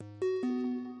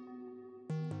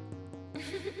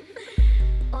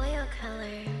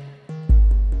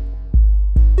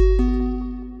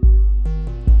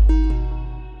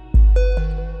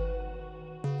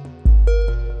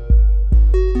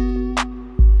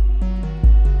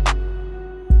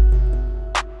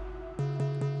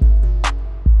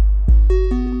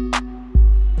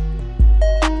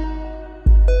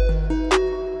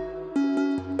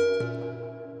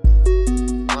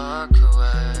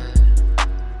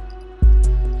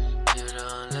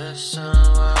listen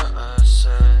what I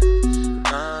say.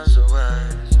 Miles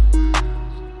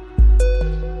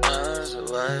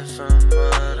away from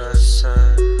what I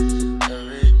say.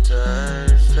 Every day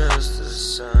feels the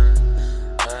same.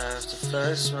 I have to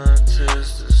face my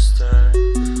tears to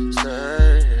stay.